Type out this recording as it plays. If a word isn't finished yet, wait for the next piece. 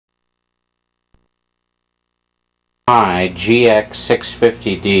Akai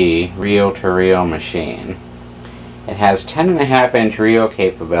GX-650D Reel-to-reel machine. It has 10.5-inch reel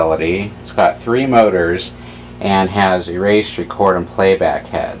capability, it's got 3 motors, and has erase, record, and playback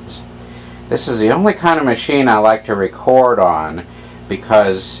heads. This is the only kind of machine I like to record on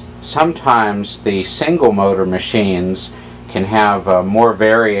because sometimes the single motor machines can have more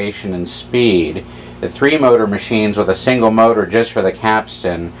variation in speed. The 3 motor machines with a single motor just for the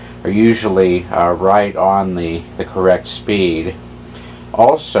capstan are usually right on the correct speed.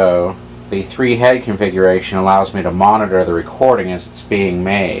 Also, the 3 head configuration allows me to monitor the recording as it's being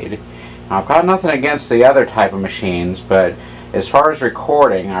made. Now, I've got nothing against the other type of machines, but as far as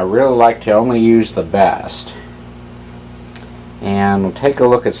recording, I really like to only use the best. And we'll take a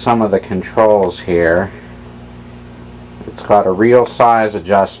look at some of the controls here. It's got a reel size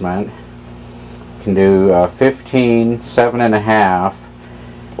adjustment. You can do 15, 7.5,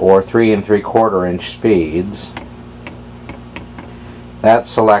 or 3 3/4 inch speeds. That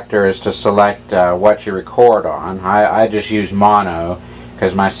selector is to select what you record on. I just use mono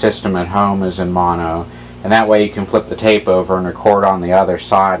because my system at home is in mono, and that way you can flip the tape over and record on the other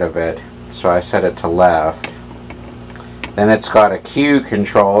side of it. So I set it to left. Then it's got a cue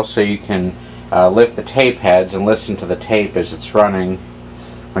control, so you can lift the tape heads and listen to the tape as it's running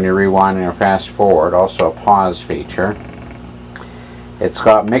when you're rewinding or fast forward. Also a pause feature. It's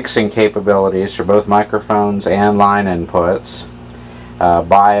got mixing capabilities for both microphones and line inputs.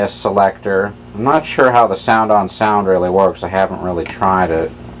 Bias selector. I'm not sure how the sound on sound really works. I haven't really tried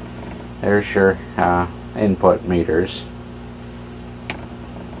it. There's your input meters.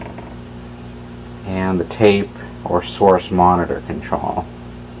 And the tape or source monitor control.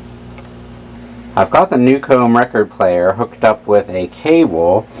 I've got the Newcomb record player hooked up with a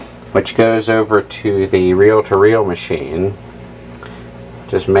cable which goes over to the reel-to-reel machine.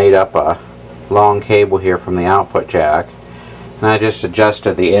 Just made up a long cable here from the output jack, and I just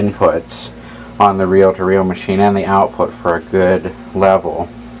adjusted the inputs on the reel-to-reel machine and the output for a good level.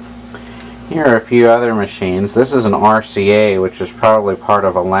 Here are a few other machines. This is an RCA, which is probably part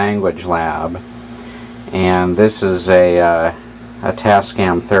of a language lab, and this is a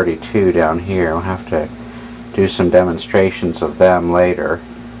Tascam 32 down here. We'll have to do some demonstrations of them later.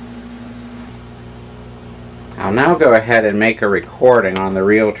 I'll now go ahead and make a recording on the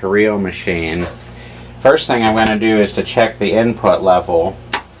reel-to-reel machine. First thing I'm going to do is to check the input level,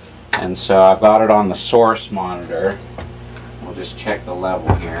 and so I've got it on the source monitor. We'll just check the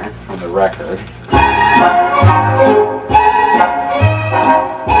level here from the record.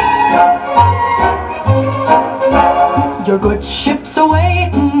 Your good ship's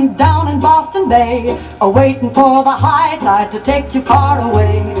a-waitin' down in Boston Bay, a-waitin' for the high tide to take you far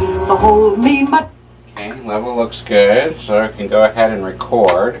away. So hold me, my... Okay, level looks good, so I can go ahead and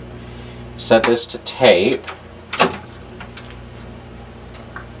record. Set this to tape.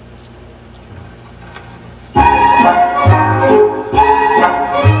 So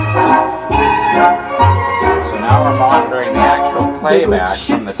now we're monitoring the actual playback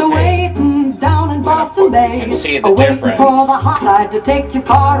from the tape. You can see the difference. To take you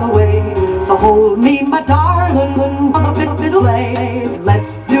far away. So hold me, my darling, on the fiddle way. Let's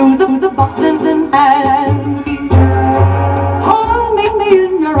do the Boston and hold me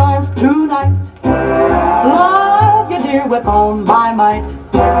in your arms tonight. Love you, dear, with all my might.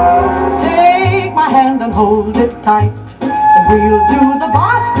 Take my hand and hold it tight, and we'll do the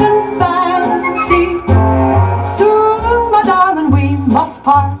Boston fancy. Soon, my darling, we must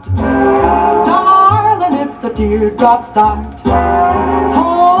part. The teardrops start.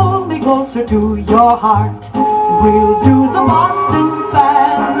 Hold me closer to your heart, and we'll do the Boston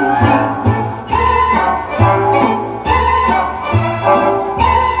fancy.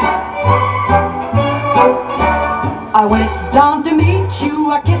 I went down to meet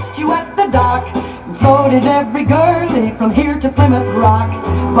you, I kissed you at the dock, and so did every girlie from here to Plymouth Rock.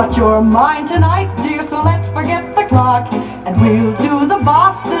 But you're mine tonight, dear, so let's forget the clock, and we'll do the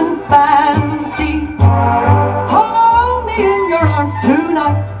Boston fancy. Hold me in your arms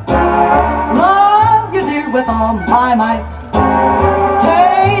tonight. Love you, dear, with all my might.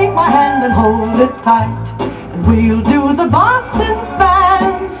 Take my hand and hold it tight, and we'll do the Boston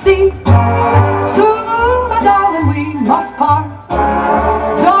fancy. Soon, my darling, we must part.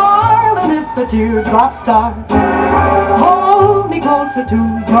 Darling, if the teardrops start, hold me closer to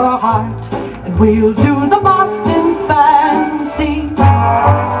your heart, and we'll do the Boston fancy.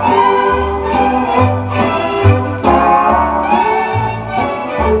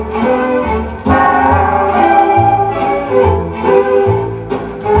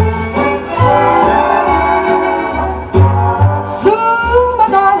 Soon, my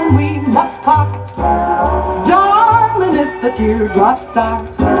darling, we must part. Darling, the teardrops start.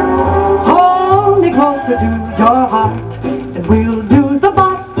 Hold me closer to your heart, and we'll do the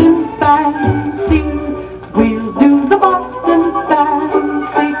Boston Fancy. We'll do the Boston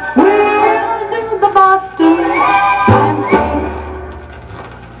Fancy. We'll do the Boston Fancy.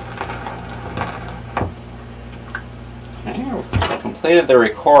 Okay, we've completed the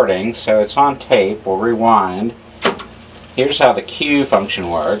recording, so it's on tape. We'll rewind. Here's how the cue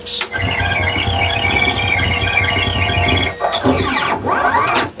function works.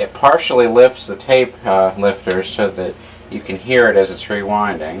 It partially lifts the tape lifter so that you can hear it as it's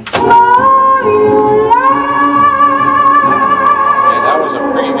rewinding. Okay, that was a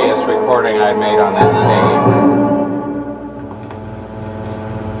previous recording I'd made on that tape.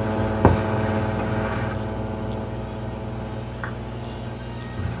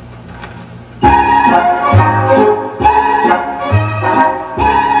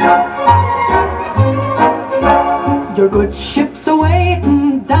 Your good ship's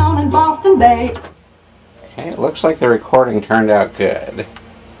awaiting down in Boston Bay. Okay, it looks like the recording turned out good.